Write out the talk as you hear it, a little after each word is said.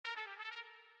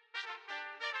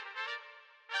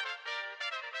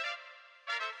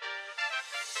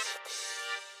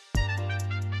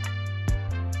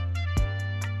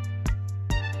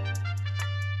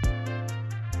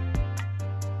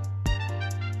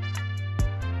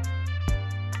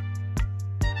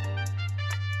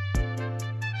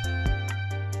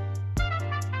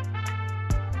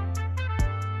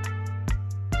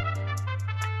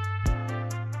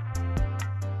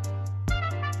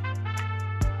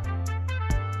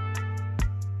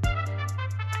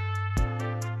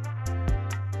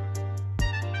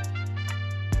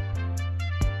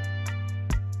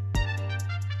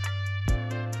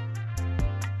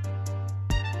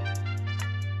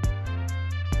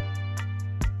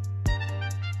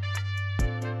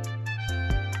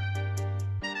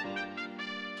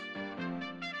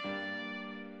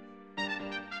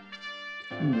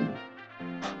Hmm.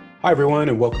 Hi, everyone,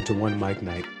 and welcome to One Mic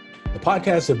Night, the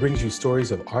podcast that brings you stories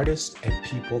of artists and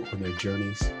people on their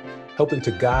journeys, helping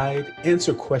to guide,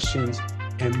 answer questions,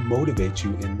 and motivate you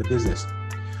in the business.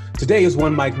 Today is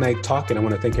One Mic Night Talk, and I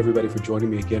want to thank everybody for joining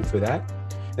me again for that.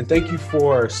 And thank you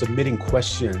for submitting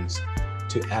questions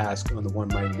to ask on the One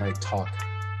Mic Night Talk,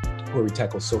 where we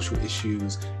tackle social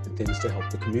issues and things to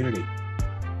help the community.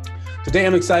 Today,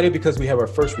 I'm excited because we have our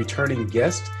first returning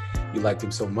guest. You liked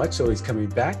him so much, so he's coming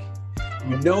back.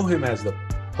 You know him as the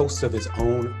host of his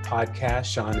own podcast,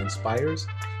 Sean Inspires.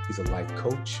 He's a life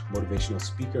coach, motivational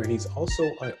speaker, and he's also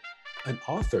an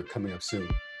author coming up soon,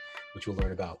 which we'll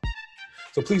learn about.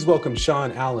 So please welcome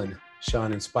Sean Allen,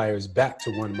 Sean Inspires, back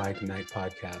to One Mic Night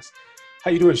podcast.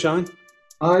 How you doing, Sean?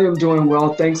 I am doing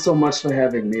well. Thanks so much for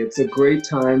having me. It's a great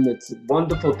time. It's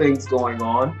wonderful things going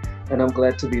on, and I'm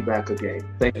glad to be back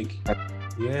again. Thank you.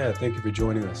 Yeah, thank you for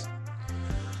joining us.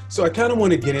 So I kind of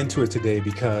want to get into it today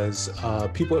because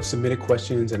people have submitted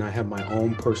questions and I have my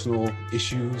own personal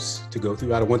issues to go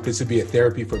through. I don't want this to be a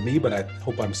therapy for me, but I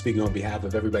hope I'm speaking on behalf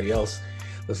of everybody else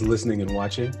that's listening and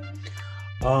watching.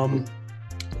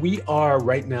 We are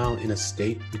right now in a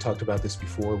state, we talked about this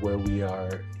before, where we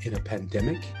are in a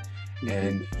pandemic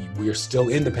and we are still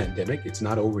in the pandemic. It's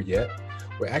not over yet.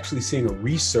 We're actually seeing a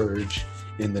resurge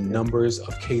in the numbers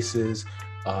of cases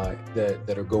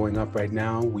that are going up right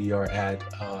now. We are at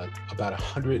about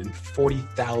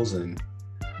 140,000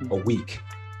 a week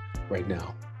right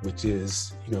now, which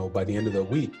is, by the end of the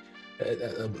week,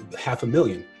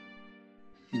 500,000.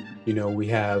 We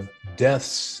have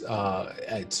deaths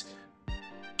at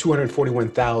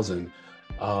 241,000.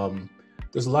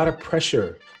 There's a lot of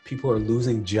pressure. People are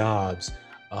losing jobs.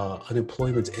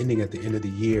 Unemployment's ending at the end of the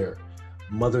year.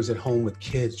 Mothers at home with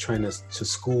kids trying to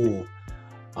school.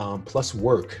 Plus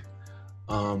work.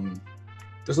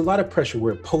 There's a lot of pressure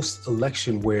where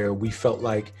post-election where we felt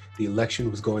like the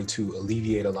election was going to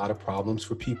alleviate a lot of problems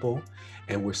for people,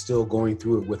 and we're still going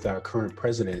through it with our current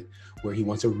president where he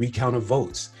wants a recount of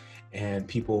votes, and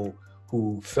people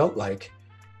who felt like,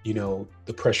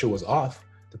 the pressure was off,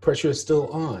 the pressure is still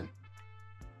on.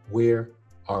 Where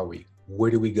are we?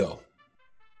 Where do we go?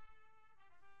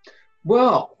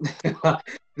 Well,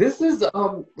 this is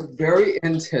a very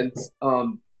intense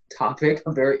topic,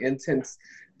 a very intense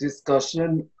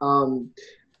discussion.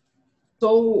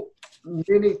 So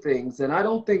many things, and I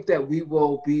don't think that we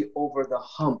will be over the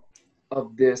hump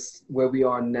of this where we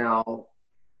are now,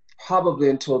 probably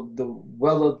until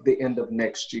the end of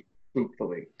next year,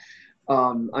 truthfully.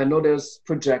 I know there's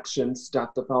projections,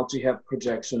 Dr. Fauci have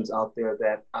projections out there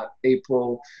that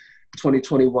April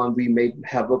 2021, we may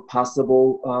have a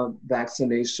possible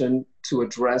vaccination to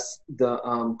address the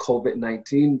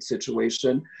COVID-19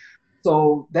 situation.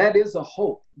 So that is a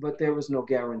hope, but there is no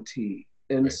guarantee.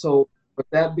 And Right. So with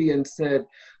that being said,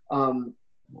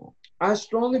 I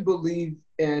strongly believe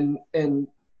in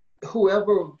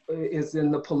whoever is in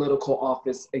the political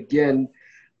office, again,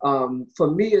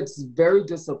 for me, it's very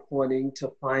disappointing to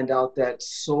find out that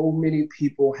so many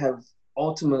people have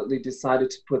ultimately decided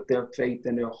to put their faith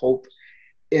and their hope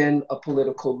in a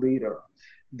political leader.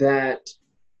 That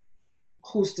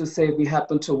who's to say we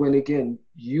happen to win again?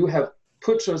 You have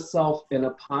put yourself in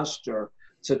a posture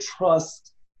to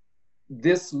trust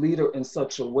this leader in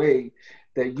such a way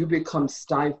that you become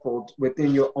stifled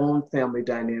within your own family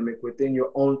dynamic, within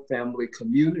your own family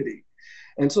community.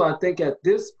 And so I think at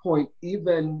this point,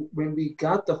 even when we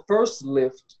got the first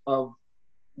lift of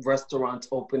restaurants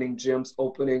opening, gyms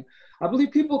opening, I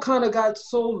believe people kind of got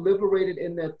so liberated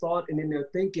in their thought and in their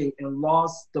thinking and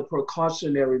lost the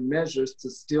precautionary measures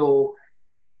to still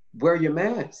wear your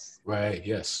mask. Right.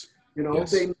 Yes.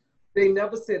 Yes. They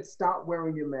never said stop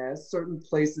wearing your mask. Certain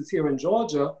places here in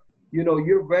Georgia,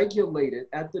 you're regulated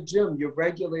at the gym. You're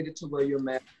regulated to wear your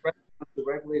mask. You're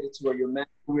regulated to wear your mask.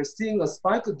 We're seeing a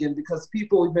spike again because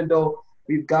people, even though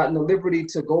we've gotten the liberty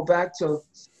to go back to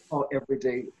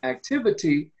everyday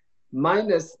activity,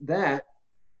 minus that,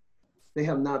 they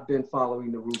have not been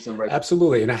following the rules and regulations.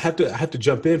 Absolutely. And I have to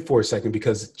jump in for a second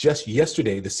because just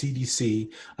yesterday, the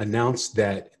CDC announced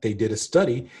that they did a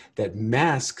study that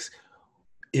masks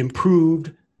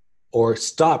improved or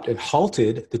stopped and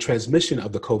halted the transmission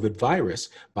of the COVID virus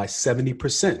by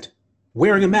 70%.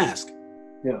 Wearing a mask.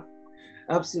 Yeah,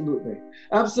 absolutely.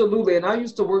 Absolutely. And I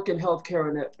used to work in healthcare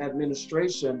and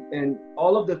administration, and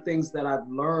all of the things that I've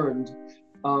learned,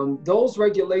 those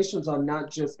regulations are not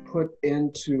just put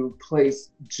into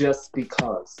place just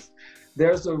because.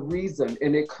 There's a reason,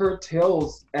 and it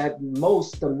curtails at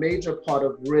most the major part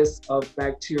of risk of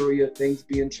bacteria, things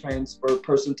being transferred,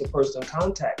 person-to-person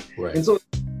contact. Right. And so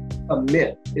it's a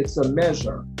myth, it's a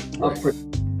measure of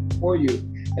protection for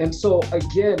you. And so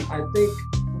again, I think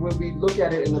when we look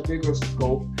at it in a bigger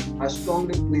scope, I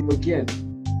strongly believe, again,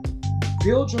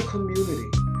 build your community.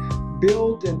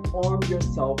 Build and arm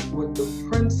yourself with the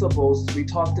principles we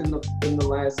talked in the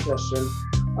last session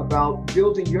about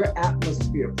building your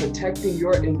atmosphere, protecting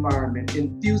your environment,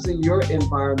 infusing your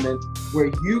environment where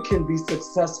you can be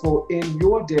successful in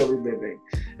your daily living.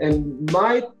 And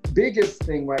my biggest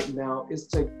thing right now is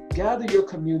to gather your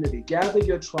community, gather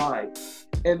your tribe,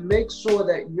 and make sure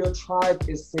that your tribe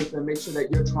is safe and make sure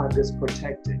that your tribe is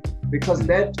protected. Because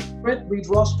that strength, we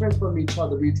draw strength from each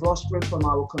other, we draw strength from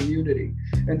our community.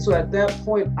 And so at that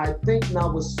point, I think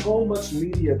now with so much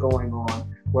media going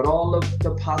on, with all of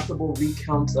the possible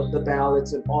recounts of the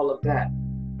ballots and all of that,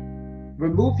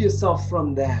 remove yourself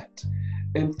from that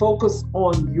and focus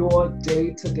on your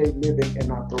day-to-day living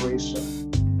and operation.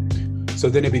 So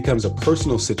then it becomes a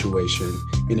personal situation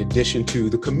in addition to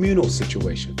the communal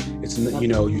situation. It's, you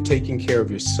know, you're taking care of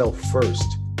yourself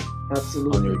first.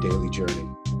 Absolutely. On your daily journey.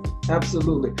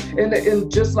 Absolutely.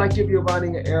 And just like if you're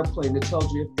riding an airplane, it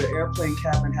tells you if the airplane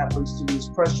cabin happens to lose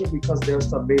pressure because there's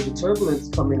some major turbulence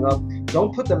coming up,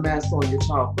 don't put the mask on your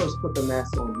child first, put the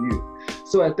mask on you.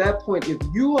 So at that point, if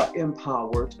you are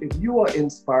empowered, if you are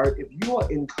inspired, if you are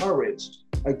encouraged,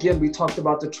 again, we talked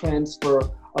about the transfer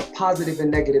of positive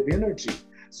and negative energy.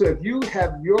 So if you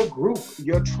have your group,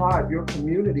 your tribe, your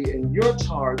community, and you're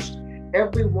charged,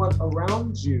 everyone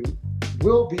around you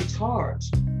will be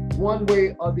charged one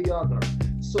way or the other.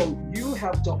 So you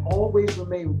have to always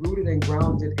remain rooted and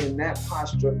grounded in that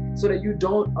posture so that you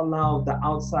don't allow the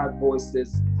outside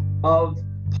voices of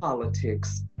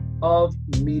politics, of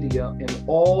media, and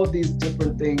all these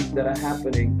different things that are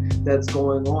happening that's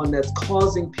going on that's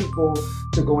causing people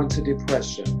to go into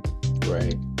depression.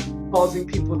 Right. Causing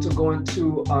people to go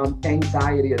into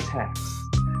anxiety attacks.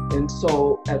 And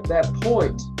so at that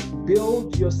point,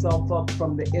 build yourself up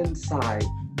from the inside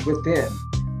within.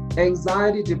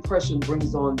 Anxiety, depression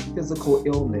brings on physical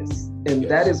illness. And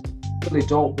that is what we really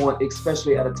don't want,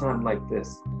 especially at a time like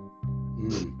this.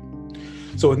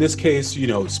 So in this case, you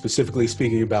know, specifically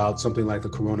speaking about something like the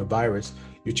coronavirus,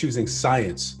 you're choosing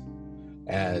science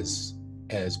as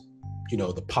you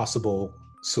know, the possible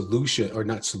solution, or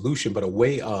not solution, but a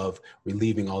way of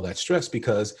relieving all that stress,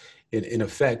 because in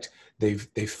effect,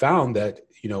 they've found that,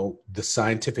 you know, the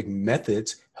scientific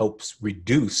methods helps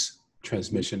reduce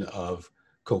transmission of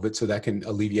COVID, so that can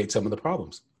alleviate some of the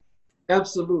problems.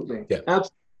 Absolutely. Yeah.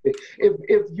 Absolutely.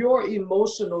 If your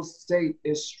emotional state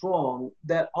is strong,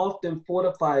 that often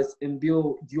fortifies and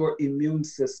builds your immune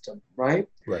system, right?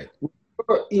 Right.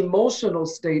 Your emotional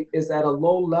state is at a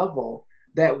low level,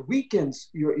 that weakens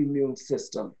your immune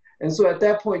system. And so at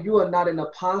that point, you are not in a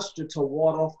posture to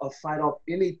ward off or fight off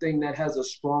anything that has a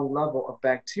strong level of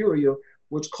bacteria,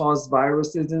 which cause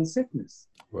viruses and sickness.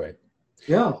 Right.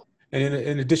 Yeah. And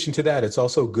in addition to that, it's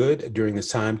also good during this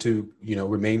time to, you know,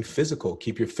 remain physical,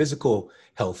 keep your physical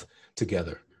health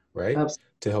together, right? Absolutely.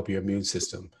 To help your immune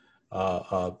system.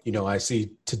 You know, I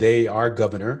see today our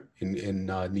governor in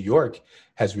New York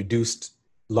has reduced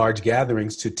large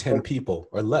gatherings to 10 people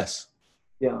or less.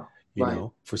 Yeah. You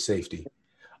know, for safety.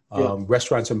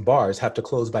 Restaurants and bars have to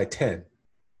close by 10.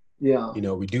 Yeah. You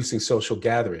know, reducing social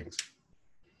gatherings.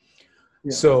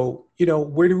 Yeah. So, you know,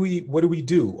 what do we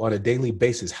do on a daily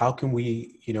basis? How can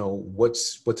we, you know,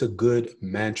 what's a good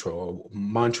mantra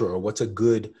or what's a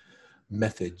good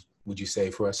method, would you say,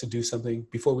 for us to do something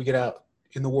before we get out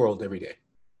in the world every day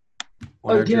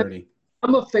on our journey?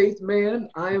 I'm a faith man.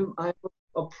 I'm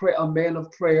a man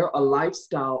of prayer, a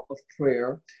lifestyle of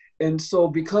prayer. And so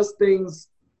because things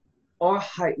are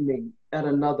heightening at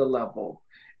another level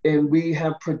and we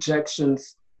have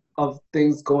projections of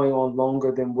things going on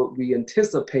longer than what we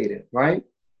anticipated, right?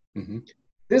 Mm-hmm.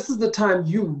 This is the time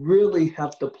you really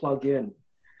have to plug in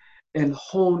and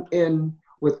hone in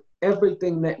with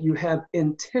everything that you have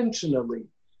intentionally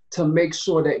to make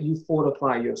sure that you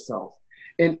fortify yourself.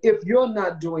 And if you're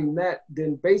not doing that,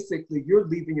 then basically you're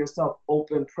leaving yourself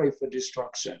open prey for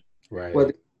destruction. Right.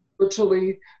 Whether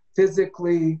spiritually,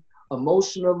 physically,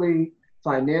 emotionally,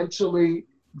 financially,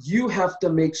 you have to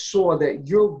make sure that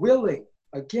you're willing.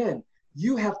 Again,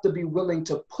 you have to be willing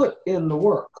to put in the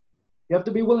work. You have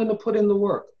to be willing to put in the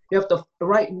work. You have to,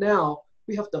 right now,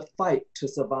 we have to fight to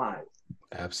survive.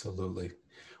 Absolutely.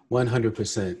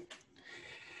 100%.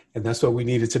 And that's what we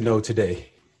needed to know today.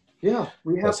 Yeah,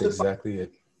 we have to. That's exactly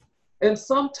it. And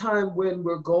sometime when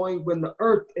the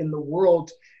earth and the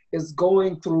world is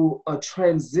going through a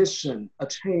transition, a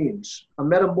change, a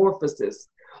metamorphosis,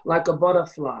 like a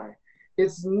butterfly,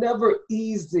 it's never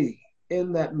easy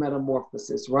in that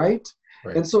metamorphosis, right?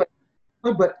 And so,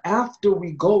 but after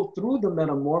we go through the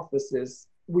metamorphosis,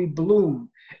 we bloom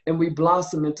and we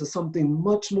blossom into something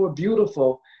much more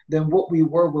beautiful than what we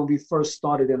were when we first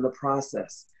started in the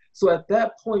process. So at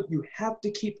that point, you have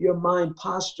to keep your mind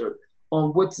postured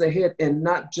on what's ahead and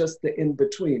not just the in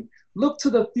between. Look to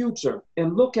the future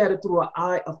and look at it through an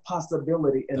eye of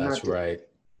possibility. And that's not right.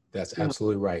 That's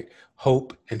absolutely right.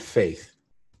 Hope and faith.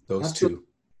 Those two.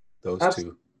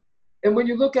 And when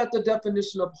you look at the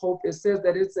definition of hope, it says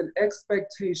that it's an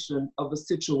expectation of a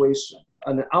situation,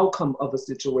 an outcome of a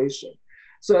situation.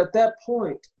 So at that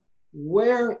point,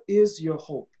 where is your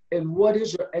hope and what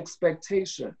is your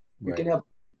expectation? You can have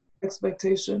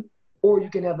expectation or you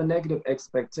can have a negative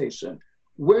expectation.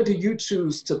 Where do you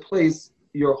choose to place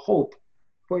your hope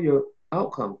for your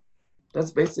outcome?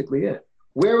 That's basically it.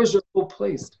 Where is your hope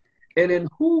placed? And in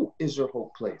who is your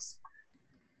hope placed?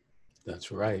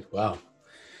 That's right. Wow.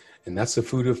 And that's the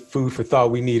food for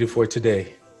thought we needed for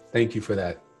today. Thank you for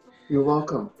that. You're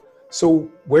welcome.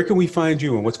 So where can we find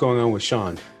you and what's going on with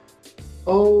Sean?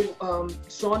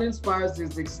 Sean Inspires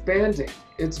is expanding.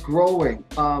 It's growing.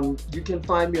 You can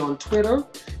find me on Twitter.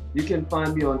 You can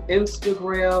find me on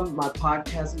Instagram. My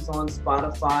podcast is on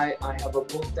Spotify. I have a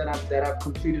book that I've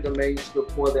completed a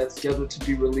manuscript for that's scheduled to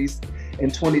be released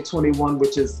in 2021,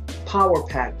 which is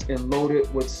power-packed and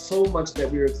loaded with so much that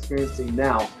we're experiencing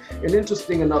now. And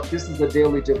interesting enough, this is a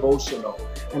daily devotional.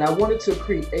 And I wanted to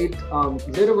create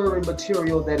literary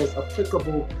material that is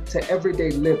applicable to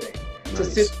everyday living, to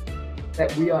sit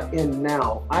that we are in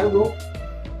now. I wrote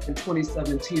in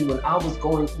 2017 when I was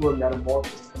going through a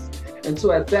metamorphosis. And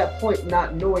so at that point,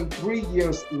 not knowing 3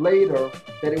 years later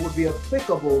that it would be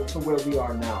applicable to where we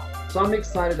are now. So I'm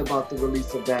excited about the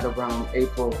release of that around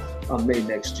April, May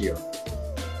next year.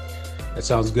 That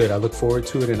sounds good. I look forward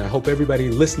to it. And I hope everybody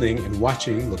listening and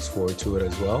watching looks forward to it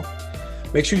as well.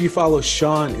 Make sure you follow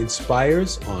Sean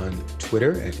Inspires on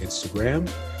Twitter and Instagram.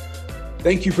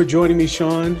 Thank you for joining me,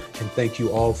 Sean. And thank you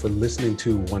all for listening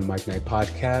to One Mic Night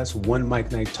Podcast, One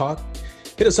Mic Night Talk.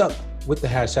 Hit us up with the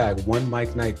hashtag One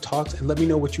Mic Night Talks and let me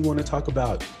know what you want to talk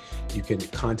about. You can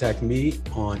contact me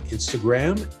on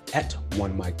Instagram at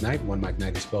One Mic Night. One Mic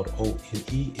Night is spelled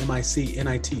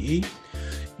ONEMICNITE.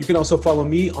 You can also follow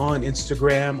me on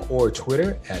Instagram or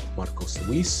Twitter at Marcos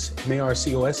Luis,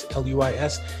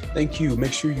 MARCOSLUIS. Thank you.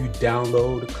 Make sure you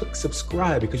download, click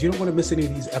subscribe because you don't want to miss any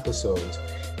of these episodes.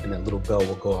 And that little bell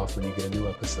will go off when you get a new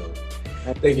episode.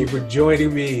 Thank you for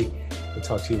joining me. We'll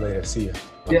talk to you later. See you.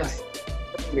 Bye. Yes.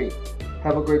 Me.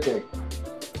 Have a great day.